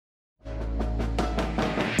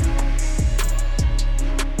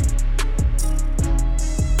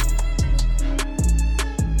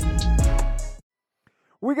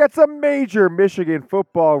We got some major Michigan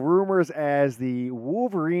football rumors as the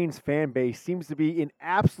Wolverines fan base seems to be in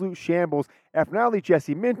absolute shambles after not only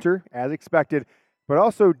Jesse Minter, as expected, but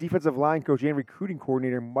also defensive line coach and recruiting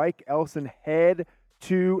coordinator Mike Elson head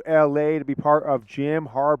to LA to be part of Jim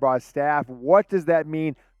Harbaugh's staff. What does that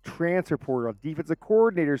mean? Transfer portal, defensive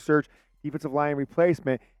coordinator search, defensive line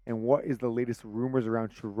replacement, and what is the latest rumors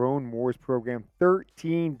around Sharon Moore's program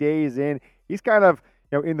 13 days in? He's kind of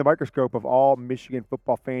in the microscope of all Michigan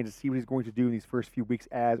football fans to see what he's going to do in these first few weeks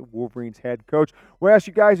as Wolverines head coach. We'll ask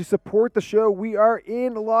you guys to support the show. We are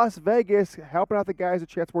in Las Vegas, helping out the guys at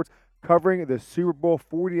Chat Sports, covering the Super Bowl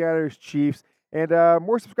 49ers Chiefs. And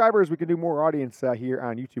more subscribers, we can do more audience here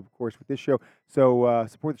on YouTube, of course, with this show. So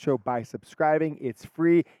support the show by subscribing. It's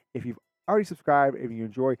free. If you've already subscribed, if you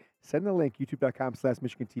enjoy, send the link,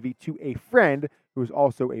 youtube.com/MichiganTV, to a friend who is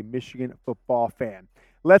also a Michigan football fan.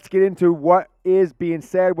 Let's get into what is being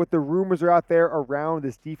said, what the rumors are out there around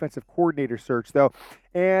this defensive coordinator search, though.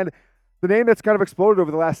 And the name that's kind of exploded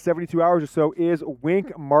over the last 72 hours or so is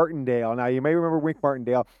Wink Martindale. Now, you may remember Wink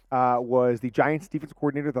Martindale was the Giants defensive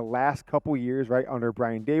coordinator the last couple years, right, under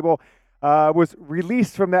Brian Dable. Was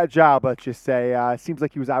released from that job, let's just say. It seems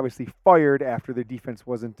like he was obviously fired after the defense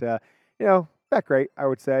wasn't, that great, I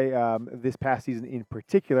would say, this past season in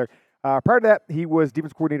particular. Prior to that, he was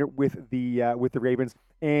defense coordinator with the Ravens,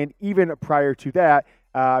 and even prior to that,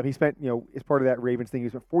 he spent, as part of that Ravens thing, he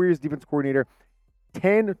spent 4 years defense coordinator,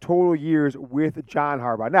 10 total years with John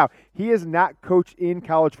Harbaugh. Now, he has not coached in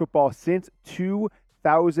college football since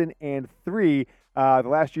 2003. The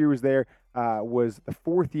last year he was there was the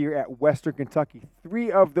fourth year at Western Kentucky.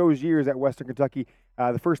 3 of those years at Western Kentucky,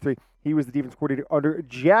 the first 3, he was the defense coordinator under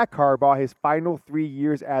Jack Harbaugh. His final 3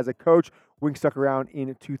 years as a coach, Wink stuck around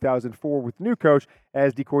in 2004 with the new coach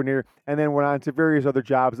as D coordinator, and then went on to various other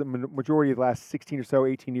jobs. The majority of the last 16 or so,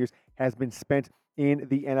 18 years has been spent in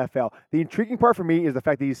the NFL. The intriguing part for me is the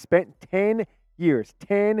fact that he's spent 10 years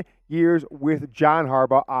with John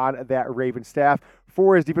Harbaugh on that Ravens staff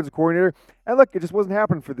for his defensive coordinator. And look, it just wasn't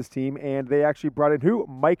happening for this team, and they actually brought in who?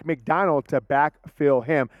 Mike McDonald to backfill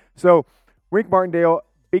him. So Wink Martindale,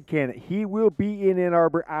 big candidate. He will be in Ann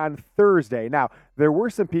Arbor on Thursday. Now, there were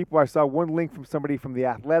some people, I saw one link from somebody from The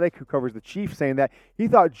Athletic who covers the Chiefs saying that he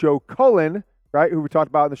thought Joe Cullen, right, who we talked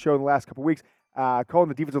about in the show in the last couple of weeks, Cullen,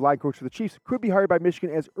 the defensive line coach for the Chiefs, could be hired by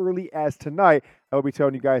Michigan as early as tonight. I will be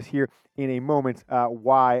telling you guys here in a moment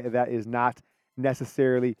why that is not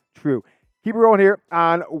necessarily true. Keep it rolling here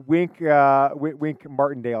on Wink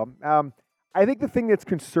Martindale. I think the thing that's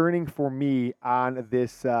concerning for me on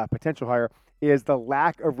this potential hire is the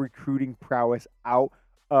lack of recruiting prowess out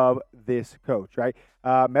of this coach, right?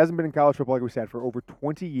 Hasn't been in college football, like we said, for over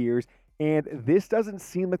 20 years. And this doesn't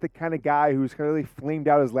seem like the kind of guy who's kind of really flamed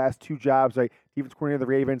out his last 2 jobs, like defense coordinator of the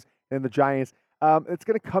Ravens and the Giants. It's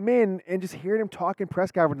going to come in and just hearing him talk in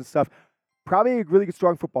press conference and stuff. Probably a really good,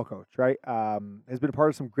 strong football coach, right? Has been a part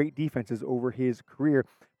of some great defenses over his career.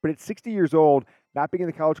 But at 60 years old, not being in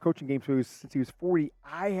the college coaching game since he was 40,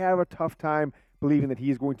 I have a tough time believing that he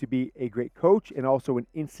is going to be a great coach and also an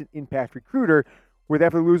instant impact recruiter. With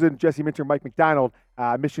after losing Jesse Minter and Mike McDonald,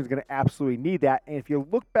 Michigan's going to absolutely need that. And if you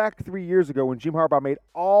look back 3 years ago when Jim Harbaugh made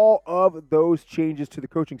all of those changes to the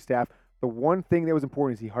coaching staff, the one thing that was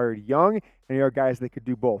important is he hired young and he hired guys that could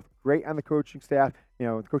do both. Great on the coaching staff,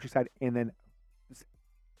 the coaching side, and then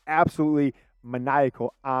absolutely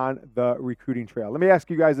maniacal on the recruiting trail. Let me ask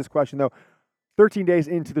you guys this question, though. 13 days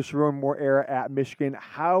into the Sharon Moore era at Michigan,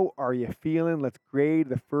 how are you feeling? Let's grade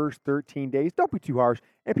the first 13 days. Don't be too harsh.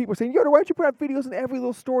 And people are saying, Yoda, why don't you put out videos in every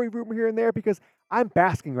little story rumor here and there? Because I'm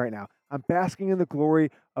basking right now. I'm basking in the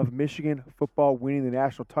glory of Michigan football winning the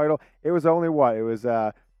national title. It was only what? It was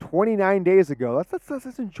 29 days ago.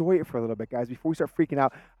 Let's enjoy it for a little bit, guys, before we start freaking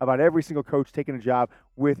out about every single coach taking a job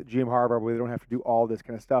with Jim Harbaugh where they don't have to do all this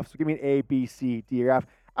kind of stuff. So give me an A, B, C, D, or F.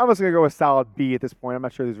 I'm just going to go with solid B at this point. I'm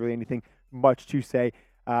not sure there's really anything much to say.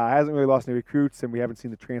 Hasn't really lost any recruits, and we haven't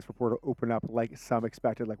seen the transfer portal open up like some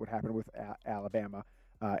expected, like what happened with Alabama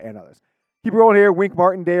and others. Keep rolling here. Wink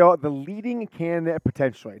Martindale, the leading candidate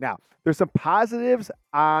potentially. Now, there's some positives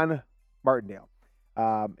on Martindale.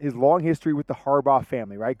 His long history with the Harbaugh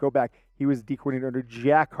family, right? Go back. He was D coordinator under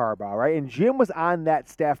Jack Harbaugh, right? And Jim was on that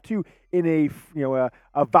staff too in a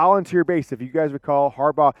volunteer basis. If you guys recall,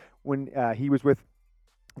 Harbaugh, when he was with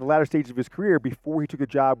the latter stages of his career before he took a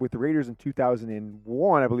job with the Raiders in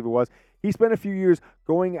 2001, I believe it was, he spent a few years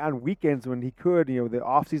going on weekends when he could, the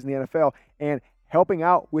offseason in the NFL, and helping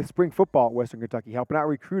out with spring football at Western Kentucky, helping out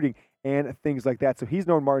recruiting and things like that. So he's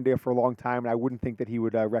known Martindale for a long time, and I wouldn't think that he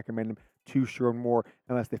would recommend him to Sharon Moore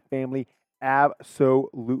unless the family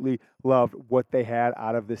absolutely loved what they had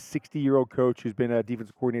out of this 60-year-old coach who's been a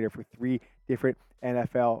defensive coordinator for 3 different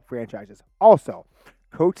NFL franchises. Also,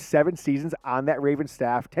 coached 7 seasons on that Ravens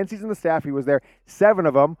staff, 10 seasons on the staff. He was there, 7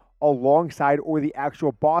 of them alongside or the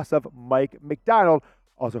actual boss of Mike McDonald.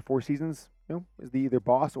 Also 4 seasons, as the either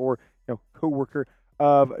boss or co-worker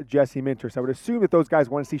of Jesse Minter. So I would assume that those guys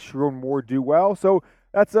want to see Sharon Moore do well. So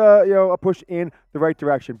that's a push in the right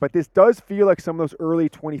direction. But this does feel like some of those early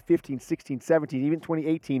 2015, 16, 17, even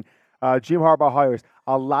 2018 Jim Harbaugh hires.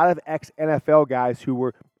 A lot of ex-NFL guys who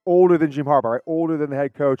were older than Jim Harbaugh, right? Older than the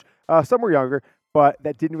head coach. Some were younger, but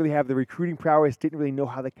that didn't really have the recruiting prowess, didn't really know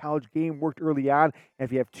how the college game worked early on. And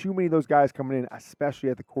if you have too many of those guys coming in, especially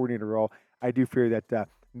at the coordinator role, I do fear that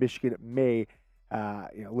Michigan may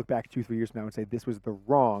look back 2-3 years from now and say this was the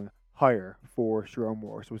wrong hire for Sharon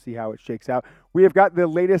Moore. So we'll see how it shakes out. We have got the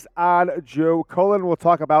latest on Joe Cullen. We'll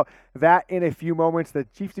talk about that in a few moments. The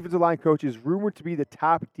Chiefs defensive line coach is rumored to be the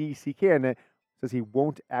top DC candidate. Says he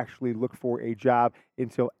won't actually look for a job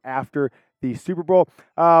until after the Super Bowl.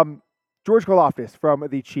 George Karlaftis from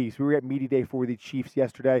the Chiefs. We were at media day for the Chiefs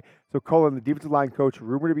yesterday. So Cullen, the defensive line coach,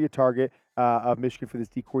 rumored to be a target of Michigan for this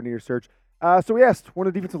D coordinator search. So we asked one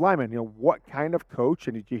of the defensive linemen, what kind of coach,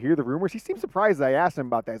 and did you hear the rumors? He seemed surprised that I asked him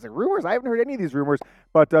about that. He's like, rumors? I haven't heard any of these rumors.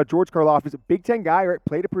 But George Karlaftis, a Big Ten guy, right?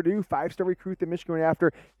 Played at Purdue, 5-star recruit that Michigan went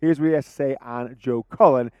after. Here's what he has to say on Joe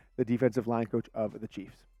Cullen, the defensive line coach of the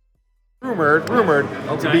Chiefs. Rumored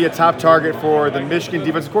to be a top target for the Michigan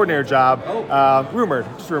defensive coordinator job. Rumored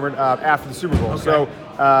after the Super Bowl. Okay. So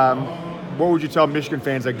what would you tell Michigan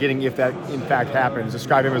fans are getting if that in fact happens?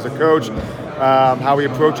 Describe him as a coach, how he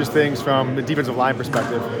approaches things from the defensive line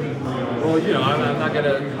perspective. Well, I'm not going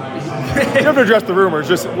to... You have to address the rumors,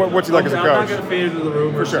 just what's he like as a coach? I'm not going to fade into the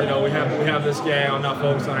rumors. For sure. We have this game. I'm not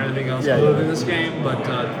focused on anything else other than this game. But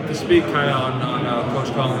to speak kind of on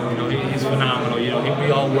Coach Cullen, he's phenomenal.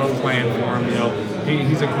 We all love playing for him.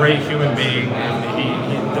 He's a great human being, and he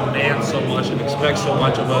demands so much and expects so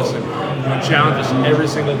much of us, and challenges every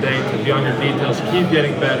single day to the younger details, keep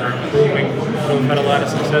getting better, improving. We've had a lot of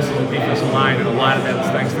success in the defensive line, and a lot of that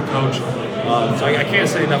is thanks to Coach. So I can't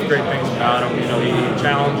say enough great things about him. He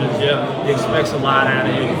challenges you, he expects a lot out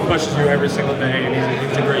of you, he pushes you every single day, and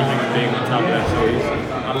he's a great human being on top of that. So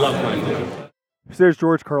I love playing with him. So there's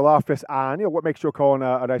George Karlaftis on what makes Joe Cullen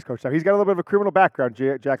a nice coach. Now he's got a little bit of a criminal background.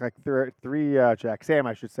 Jack, like Sam,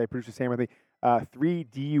 I should say, producer Sam with me, 3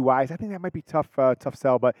 DUIs. I think that might be tough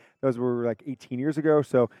sell, but those were like 18 years ago.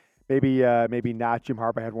 So maybe not. Jim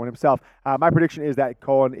Harbaugh had one himself. My prediction is that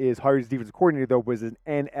Cullen is hired as defensive coordinator, though, was an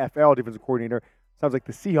NFL defensive coordinator. Sounds like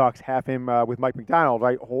the Seahawks have him with Mike McDonald,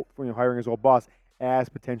 right, hiring his old boss as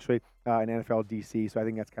potentially an NFL DC. So I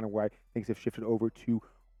think that's kind of why things have shifted over to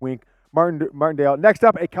Wink Martindale. Next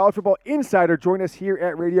up, a college football insider joined us here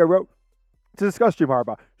at Radio Row to discuss Jim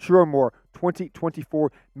Harbaugh, Sharon Moore,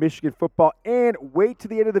 2024 Michigan football. And wait to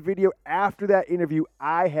the end of the video. After that interview,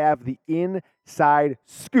 I have the inside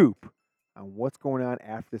scoop on what's going on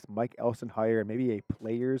after this Mike Elston hire and maybe a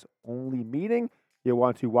players-only meeting. You'll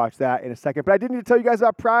want to watch that in a second. But I did need to tell you guys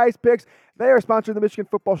about Prize Picks. They are sponsoring the Michigan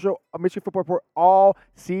Football Show, Michigan Football Report all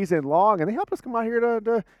season long, and they helped us come out here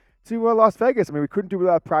to Las Vegas. I mean, we couldn't do it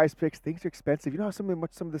without Prize Picks. Things are expensive. You know how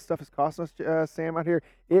much some of this stuff is costing us, Sam, out here?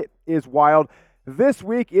 It is wild. This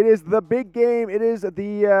week, it is the big game. It is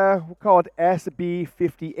the, we'll call it SB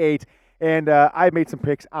 58. And I made some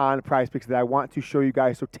picks on Prize Picks that I want to show you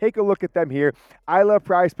guys. So take a look at them here. I love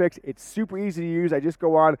Prize Picks. It's super easy to use. I just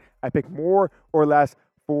go on. I pick more or less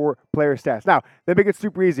for player stats. Now, they make it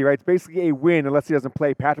super easy, right? It's basically a win unless he doesn't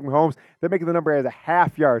play Patrick Mahomes. They're making the number as a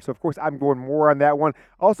half yard. So, of course, I'm going more on that one.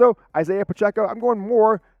 Also, Isaiah Pacheco, I'm going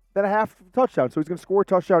more than a half touchdown. So he's going to score a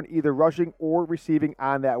touchdown either rushing or receiving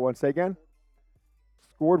on that one. Say again?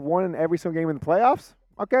 Scored one in every single game in the playoffs?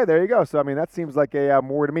 Okay, there you go. So, I mean, that seems like a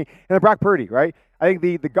more to me. And then Brock Purdy, right? I think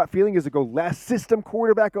the gut feeling is to go less system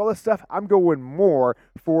quarterback, all this stuff. I'm going more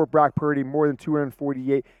for Brock Purdy, more than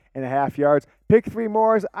 248.5 yards. Pick 3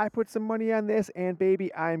 more. I put some money on this, and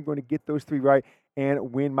baby, I'm going to get those 3 right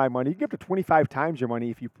and win my money. You can get up to 25 times your money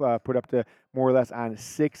if you put up to more or less on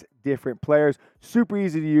 6 different players. Super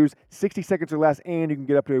easy to use, 60 seconds or less, and you can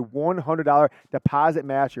get up to a $100 deposit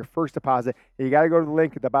match, your first deposit. And you got to go to the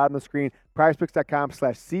link at the bottom of the screen,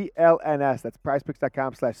 prizepicks.com/CLNS. That's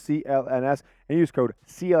prizepicks.com/CLNS, and use code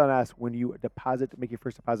CLNS when you deposit to make your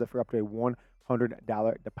first deposit for up to a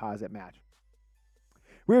 $100 deposit match.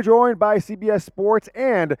 We are joined by CBS Sports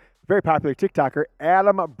and very popular TikToker,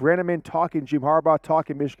 Adam Breneman, talking Jim Harbaugh,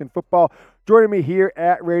 talking Michigan football. Joining me here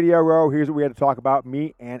at Radio Row, here's what we had to talk about,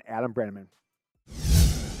 me and Adam Breneman.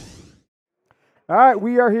 All right,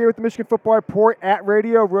 we are here with the Michigan Football Report at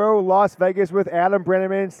Radio Row, Las Vegas, with Adam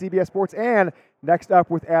Breneman, CBS Sports, and next up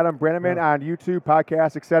with Adam Breneman on YouTube,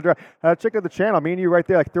 podcasts, etc. Check out the channel. Me and you right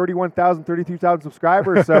there, like 31,000, 32,000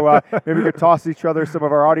 subscribers. So maybe we could toss each other, some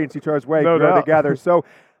of our audience, each other's way, grow together. So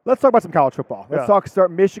let's talk about some college football. Let's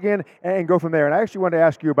start Michigan and go from there. And I actually wanted to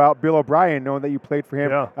ask you about Bill O'Brien, knowing that you played for him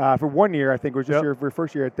for 1 year. I think it was just your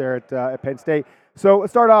first year there at Penn State. So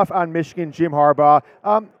let's start off on Michigan, Jim Harbaugh.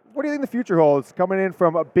 What do you think the future holds? Coming in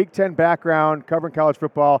from a Big Ten background, covering college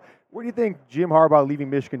football, what do you think Jim Harbaugh leaving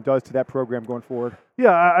Michigan does to that program going forward?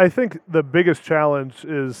 Yeah, I think the biggest challenge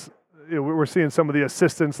is we're seeing some of the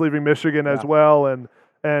assistants leaving Michigan as well, and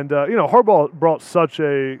Harbaugh brought such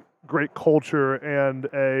a great culture and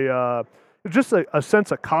just a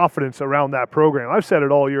sense of confidence around that program. I've said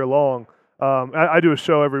it all year long. I do a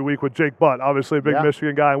show every week with Jake Butt, obviously a big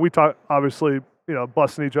Michigan guy, and we talk obviously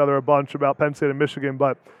busting each other a bunch about Penn State and Michigan,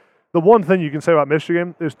 but the one thing you can say about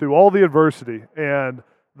Michigan is through all the adversity and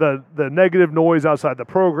the negative noise outside the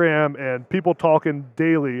program and people talking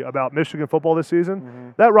daily about Michigan football this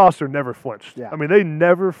season, that roster never flinched. I mean, they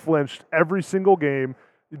never flinched every single game.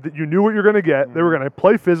 You knew what you're going to get. They were going to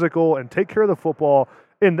play physical and take care of the football,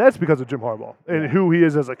 and that's because of Jim Harbaugh and who he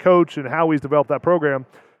is as a coach and how he's developed that program.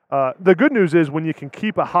 The good news is when you can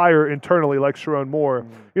keep a hire internally like Sharon Moore,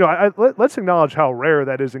 let's acknowledge how rare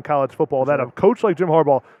that is in college football, that a coach like Jim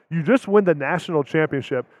Harbaugh, you just win the national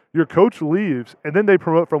championship, your coach leaves, and then they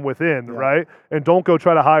promote from within, right? And don't go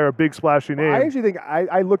try to hire a big splashy name. I actually think,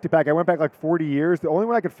 I looked it back, I went back like 40 years. The only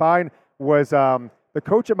one I could find was the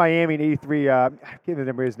coach at Miami in 83, I can't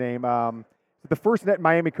remember his name, the first net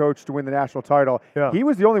Miami coach to win the national title. He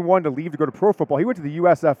was the only one to leave to go to pro football. He went to the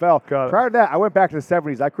USFL. Prior to that, I went back to the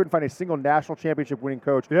 70s. I couldn't find a single national championship winning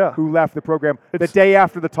coach who left the program the day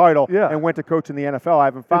after the title and went to coach in the NFL. I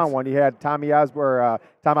haven't found one. You had Tom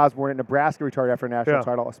Osborne at Nebraska retired after a national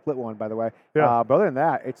title, a split one, by the way. But other than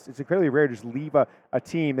that, it's incredibly rare to just leave a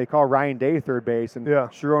team. They call Ryan Day third base, and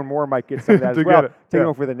Sharon Moore might get some of that as well, taking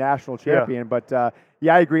over for the national champion. But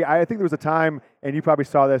I agree. I think there was a time, and you probably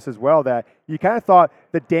saw this as well, that you kind of thought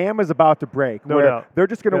the dam is about to break. No doubt. They're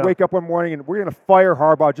just going to wake up one morning and we're going to fire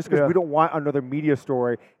Harbaugh just because we don't want another media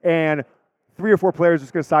story. And 3 or 4 players are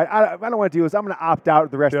just going to decide, I don't want to do this. I'm going to opt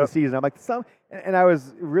out the rest of the season. I'm like, and I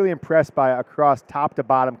was really impressed by across top to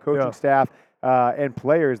bottom coaching staff and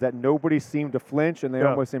players that nobody seemed to flinch and they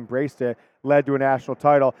almost embraced it. Led to a national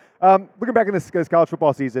title. Looking back in this college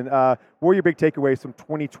football season, what were your big takeaways from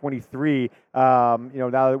 2023? Now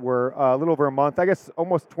that we're a little over a month, I guess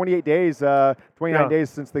almost 28 days, 29 days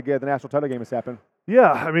since the national title game has happened.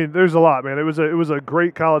 Yeah, I mean, there's a lot, man. It was a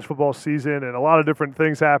great college football season, and a lot of different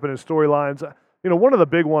things happened in storylines. One of the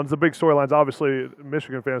big ones, the big storylines, obviously,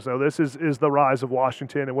 Michigan fans know this is the rise of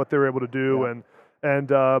Washington and what they were able to do,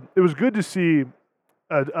 and it was good to see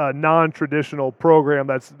a non-traditional program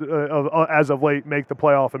that's as of late make the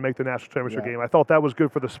playoff and make the national championship game. I thought that was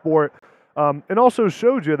good for the sport, and also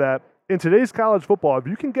showed you that in today's college football, if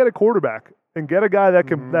you can get a quarterback and get a guy that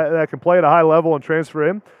can that can play at a high level and transfer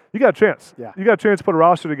in, you got a chance. You got a chance to put a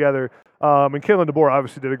roster together. And Kalen DeBoer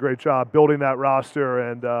obviously did a great job building that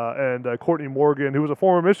roster, and Courtney Morgan, who was a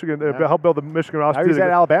former Michigan, helped build the Michigan roster. He was at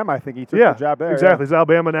Alabama, I think. He took the job there. Exactly. He's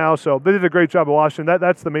Alabama now, so they did a great job at Washington.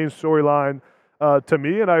 That's the main storyline to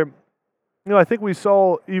me, and I think we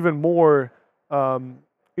saw even more,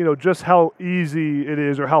 just how easy it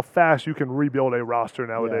is or how fast you can rebuild a roster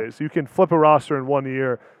nowadays. You can flip a roster in 1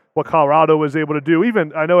 year. What Colorado was able to do,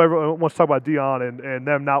 even I know everyone wants to talk about Deion and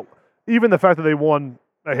them not, even the fact that they won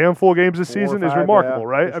a handful of games this season is remarkable,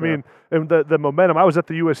 right? Sure. I mean, and the momentum. I was at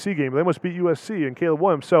the USC game. They must beat USC and Caleb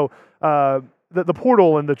Williams. So the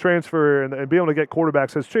portal and the transfer and being able to get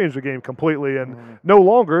quarterbacks has changed the game completely. And no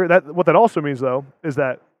longer, what that also means, though, is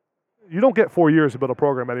that you don't get 4 years to build a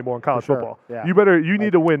program anymore in college football. You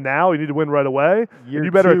need to win now. You need to win right away.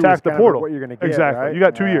 You better attack the portal. What you're going to get, exactly. Right? You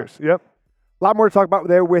got 2 years. Yep. A lot more to talk about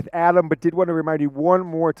there with Adam, but did want to remind you one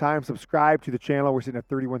more time, subscribe to the channel. We're sitting at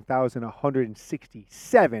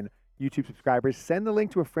 31,167 YouTube subscribers. Send the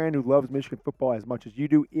link to a friend who loves Michigan football as much as you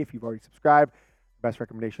do if you've already subscribed. Best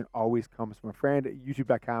recommendation always comes from a friend.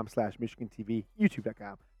 YouTube.com/Michigan TV.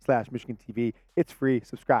 YouTube.com/Michigan TV. It's free.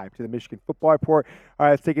 Subscribe to the Michigan Football Report. All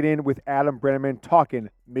right, let's take it in with Adam Breneman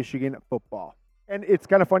talking Michigan football. And it's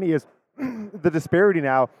kind of funny is the disparity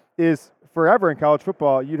now is forever in college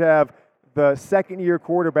football. You'd have the second-year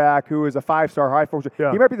quarterback who is a five-star, high-focus.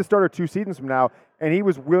 He might be the starter 2 seasons from now, and he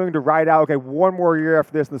was willing to ride out, one more year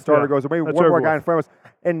after this, and the starter goes, maybe one more guy in front of us.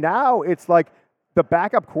 And now it's like the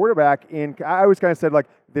backup quarterback I always kind of said, like,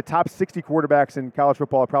 the top 60 quarterbacks in college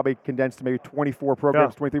football are probably condensed to maybe 24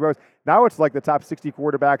 programs, 23 programs. Now it's like the top 60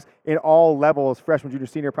 quarterbacks in all levels, freshman, junior,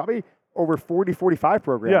 senior, probably over 40, 45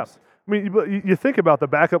 programs. Yeah. I mean, you think about the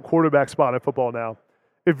backup quarterback spot in football now.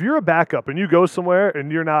 If you're a backup and you go somewhere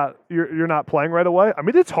and you're not playing right away, I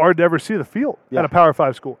mean, it's hard to ever see the field at a Power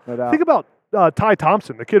 5 school. No doubt. Think about Ty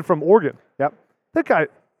Thompson, the kid from Oregon. Yep. That guy,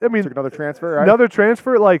 I mean, took another transfer, right? Another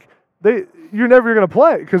transfer, like, you're never going to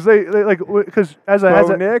play because as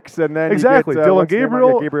a Nix and then exactly you get, Dylan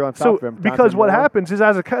Gabriel. On top of him. Because what happens is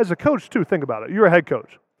as a coach too, think about it. You're a head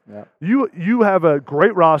coach. Yeah. You have a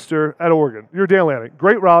great roster at Oregon. You're Dan Lanning.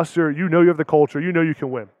 Great roster. You know you have the culture. You know you can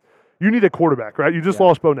win. You need a quarterback, right? You just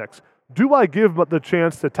lost Bo Nix. Do I give the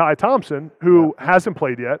chance to Ty Thompson, who hasn't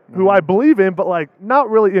played yet, who I believe in, but like not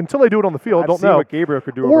really until they do it on the field? Don't know what Gabriel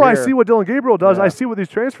could do. Or I here. see what Dylan Gabriel does. I see what these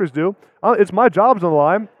transfers do. It's my job's on the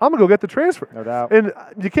line. I'm gonna go get the transfer. No doubt. And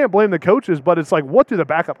you can't blame the coaches, but it's like, what do the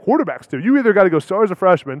backup quarterbacks do? You either got to go start as a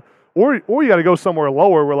freshman, or you got to go somewhere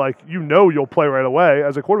lower where like you'll play right away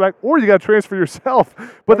as a quarterback, or you got to transfer yourself.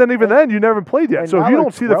 But then you never played yet. So if you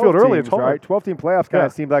don't see the field early, it's hard. Right? 12-team playoffs kind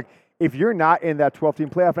of seemed like. If you're not in that 12-team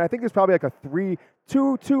playoff, and I think there's probably like a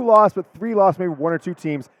 2 loss, but 3 loss, maybe 1 or 2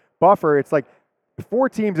 teams buffer. It's like 4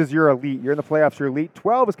 teams is your elite. You're in the playoffs, you're elite.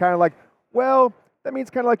 12 is kind of like, well, that means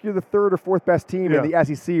kind of like you're the 3rd or 4th best team in the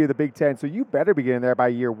SEC or the Big Ten. So you better be getting there by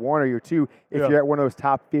year 1 or year 2 if you're at one of those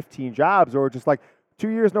top 15 jobs, or just like 2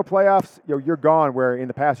 years no playoffs, you're gone. Where in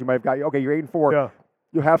the past you might have got you're 8-4. Yeah.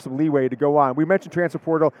 You'll have some leeway to go on. We mentioned transfer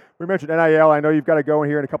portal. We mentioned NIL. I know you've got to go in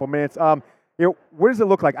here in a couple minutes. What does it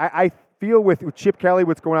look like? I feel with Chip Kelly,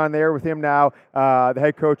 what's going on there with him now, the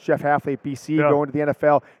head coach, Jeff Hafley at BC, going to the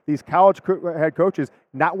NFL, these college head coaches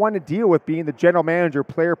not wanting to deal with being the general manager,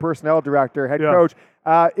 player personnel director, head coach.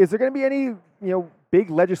 Is there going to be any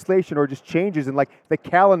big legislation or just changes in like the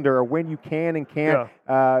calendar or when you can and can't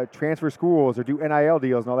transfer schools or do NIL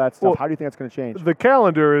deals and all that stuff? Well, how do you think that's going to change? The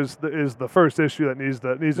calendar is the first issue that needs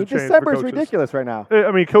to change. December is ridiculous right now.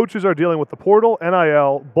 I mean, coaches are dealing with the portal,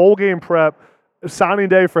 NIL, bowl game prep, signing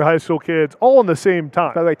day for high school kids, all in the same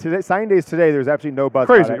time. By the way, signing day is today. There's absolutely no buzz.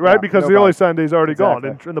 Crazy, about it. right? No, because no the buzz. early signing day is already gone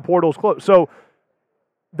and the portal's closed. So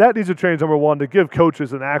that needs to change, number one, to give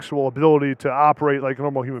coaches an actual ability to operate like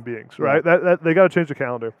normal human beings, right? That they got to change the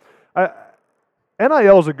calendar.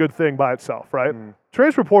 NIL is a good thing by itself, right?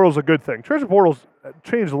 Transfer portal is a good thing. Transfer portals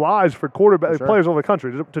change lives for players all over the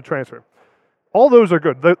country to transfer. All those are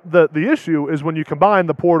good. The issue is when you combine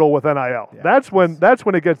the portal with NIL. Yeah. That's when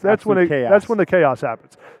the chaos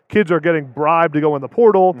happens. Kids are getting bribed to go in the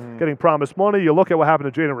portal, getting promised money. You look at what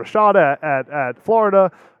happened to Jaden Rashad at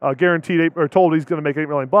Florida, guaranteed or told he's going to make $8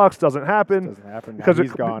 million. Doesn't happen. Doesn't happen. Because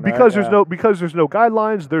he's gone. Because there's no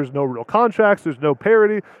guidelines. There's no real contracts. There's no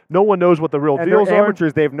parity. No one knows what the real deals are.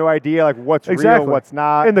 Amateurs. They have no idea like what's real, what's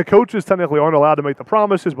not. And the coaches technically aren't allowed to make the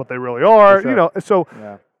promises, but they really are.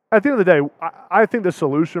 Sure. At the end of the day, I think the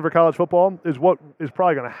solution for college football is what is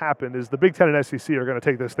probably going to happen is the Big Ten and SEC are going to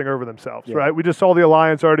take this thing over themselves, right? We just saw the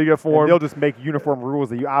alliance already get formed. And they'll just make uniform rules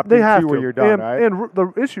that you opt into where you're done, right? And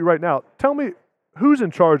the issue right now, tell me, who's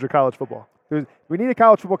in charge of college football? We need a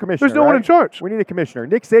college football commissioner. There's no one in charge. We need a commissioner.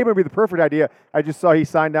 Nick Saban would be the perfect idea. I just saw he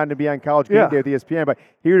signed on to be on College Game Day with ESPN, but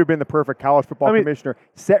he would have been the perfect college football commissioner.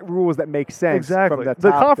 Set rules that make sense. Exactly. From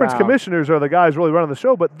the conference commissioners are the guys really running the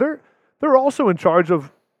show, but they're also in charge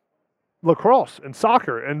of lacrosse and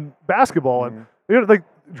soccer and basketball and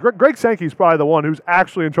Greg Sankey's probably the one who's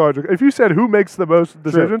actually in charge of. If you said who makes the most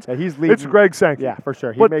decisions, he's leading. It's Greg Sankey. Yeah, for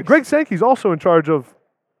sure. Greg Sankey's also in charge of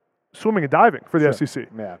swimming and diving for the SEC.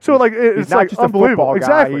 Yeah. So it's not just unbelievable. A football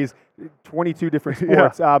guy. He's 22 different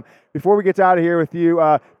sports. Before we get out of here with you,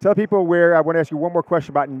 tell people where. I want to ask you one more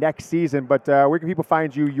question about next season, but where can people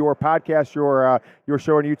find you, your podcast, your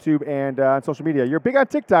show on YouTube and on social media? You're big on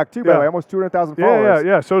TikTok too, by the way, almost 200,000 followers.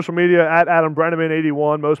 Yeah. Social media at Adam Breneman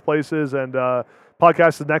 81 most places, and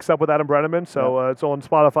podcast is next up with Adam Breneman. So it's on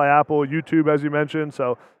Spotify, Apple, YouTube, as you mentioned.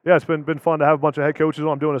 So it's been fun to have a bunch of head coaches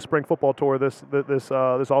on. I'm doing a spring football tour this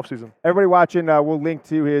offseason. Everybody watching, we'll link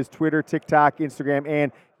to his Twitter, TikTok, Instagram,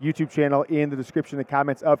 and YouTube channel in the description and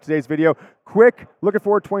comments of today's video. Quick, looking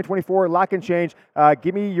forward to 2024, lock and change.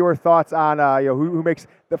 Give me your thoughts on who makes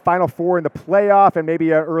the Final Four in the playoff and maybe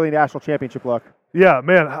an early national championship look. Yeah,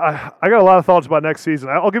 man, I got a lot of thoughts about next season.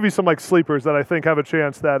 I'll give you some sleepers that I think have a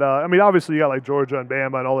chance that, obviously you got Georgia and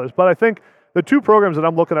Bama and all this, but I think the two programs that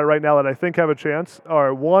I'm looking at right now that I think have a chance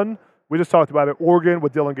are one, we just talked about it, Oregon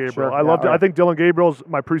with Dylan Gabriel. Sure, I think Dylan Gabriel's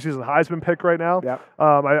my preseason Heisman pick right now. Yep.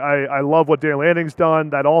 I love what Dan Lanning's done,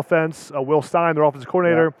 that offense, Will Stein, their offensive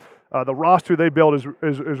coordinator, the roster they built is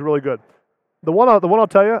really good. The one I'll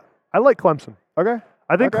tell you, I like Clemson. Okay.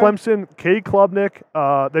 I think Okay. Clemson, Cade Klubnik,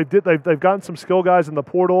 they've gotten some skill guys in the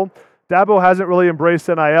portal. Dabo hasn't really embraced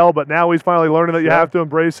NIL, but now he's finally learning that you have to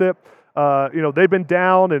embrace it. They've been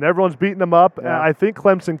down and everyone's beating them up. Yeah. I think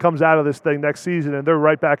Clemson comes out of this thing next season and they're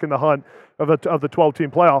right back in the hunt of the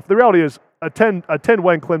 12-team playoff. The reality is a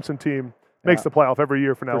 10-win Clemson team makes the playoff every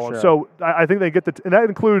year from now on. sure. So I think they get and that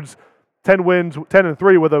includes 10 wins,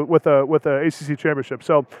 10-3 with a ACC championship.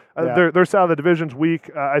 So their side of the division's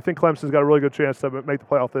weak. I think Clemson's got a really good chance to make the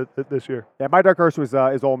playoff this year. Yeah, my dark horse is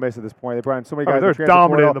Ole Miss at this point. They brought in so many guys. They're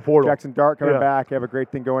dominating in the portal. Jackson Dart coming back. They have a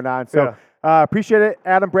great thing going on. So appreciate it.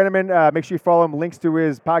 Adam Breneman, make sure you follow him. Links to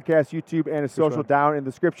his podcast, YouTube, and his social down in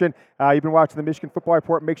the description. You've been watching the Michigan Football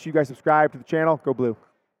Report. Make sure you guys subscribe to the channel. Go Blue.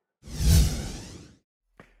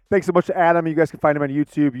 Thanks so much to Adam. You guys can find him on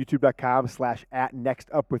YouTube,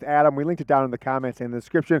 youtube.com/@nextupwithadam. We linked it down in the comments and the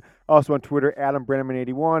description. Also on Twitter, Adam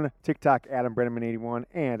Breneman81, TikTok, Adam Breneman81,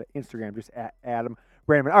 and Instagram, just @Adam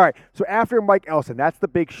Breneman. All right, so after Mike Elston, that's the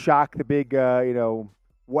big shock, the big,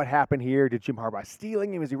 what happened here? Did Jim Harbaugh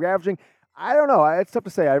stealing him? Is he ravaging? I don't know. It's tough to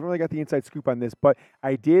say. I haven't really got the inside scoop on this, but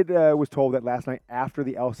I was told that last night after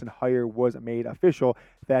the Elston hire was made official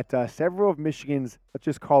that several of Michigan's, let's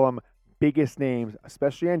just call them biggest names,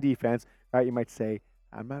 especially on defense, right? You might say,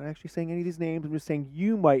 I'm not actually saying any of these names. I'm just saying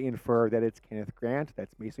you might infer that it's Kenneth Grant,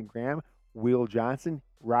 that's Mason Graham, Will Johnson,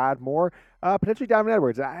 Rod Moore, potentially Donovan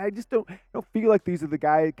Edwards. I just don't feel like these are the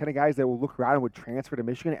kind of guys that will look around and would transfer to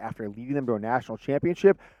Michigan after leading them to a national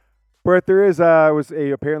championship. But there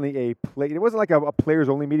apparently a play. It wasn't like a players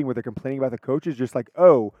only meeting where they're complaining about the coaches. Just like,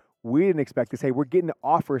 oh, we didn't expect this. Hey, we're getting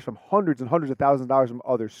offers from hundreds and hundreds of thousands of dollars from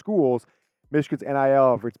other schools. Michigan's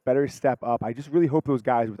NIL, if it's better step up. I just really hope those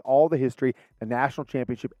guys, with all the history, the national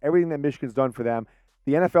championship, everything that Michigan's done for them,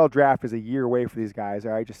 the NFL draft is a year away for these guys.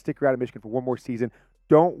 All right, just stick around at Michigan for one more season.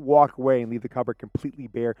 Don't walk away and leave the cupboard completely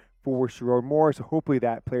bare for Sherrod Moore. So hopefully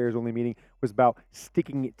that players only meeting was about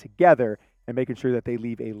sticking it together and making sure that they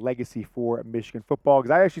leave a legacy for Michigan football.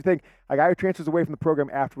 Because I actually think a guy who transfers away from the program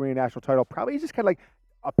after winning a national title probably just kind of like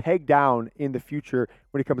a peg down in the future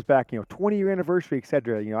when he comes back, 20-year anniversary, et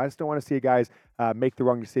cetera. I just don't want to see guys make the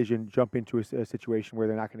wrong decision, jump into a situation where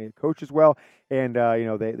they're not going to coach as well, and,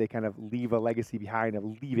 they kind of leave a legacy behind of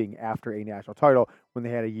leaving after a national title when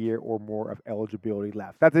they had a year or more of eligibility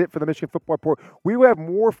left. That's it for the Michigan Football Report. We will have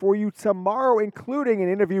more for you tomorrow, including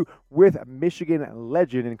an interview with Michigan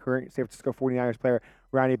legend and current San Francisco 49ers player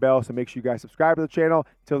Ronnie Bell, so make sure you guys subscribe to the channel.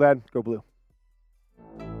 Till then, go Blue.